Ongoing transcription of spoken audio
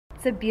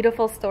It's a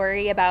beautiful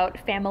story about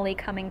family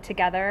coming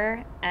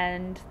together,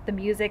 and the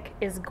music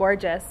is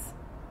gorgeous.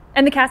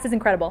 And the cast is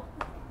incredible.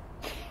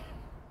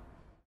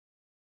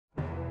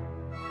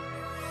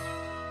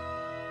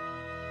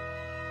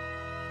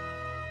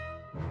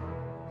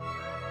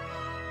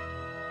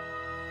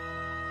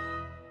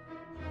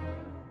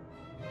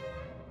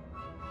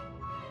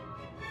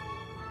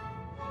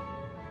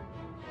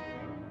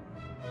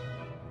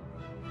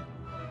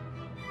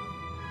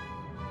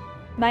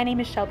 My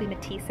name is Shelby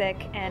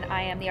Maticic, and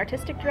I am the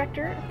artistic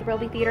director of the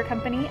Rilby Theater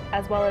Company,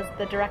 as well as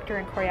the director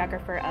and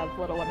choreographer of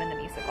Little Women the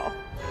Musical.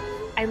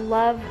 I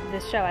love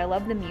this show. I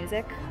love the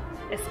music,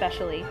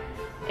 especially.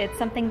 It's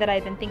something that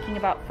I've been thinking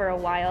about for a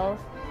while,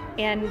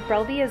 and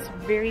Rilby is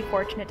very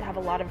fortunate to have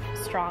a lot of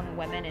strong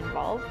women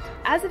involved.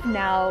 As of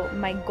now,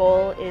 my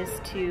goal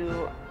is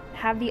to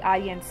have the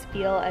audience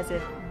feel as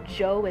if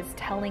Jo is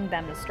telling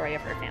them the story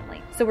of her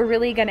family. So we're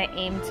really going to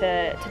aim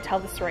to tell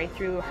the story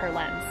through her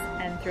lens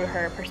and through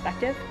her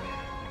perspective,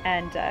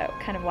 and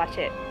kind of watch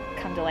it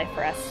come to life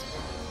for us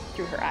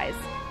through her eyes.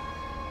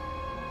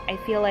 I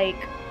feel like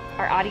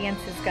our audience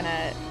is going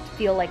to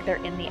feel like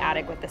they're in the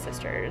attic with the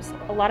sisters.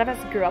 A lot of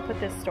us grew up with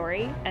this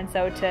story, and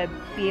so to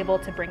be able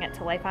to bring it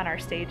to life on our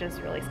stage is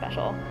really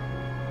special.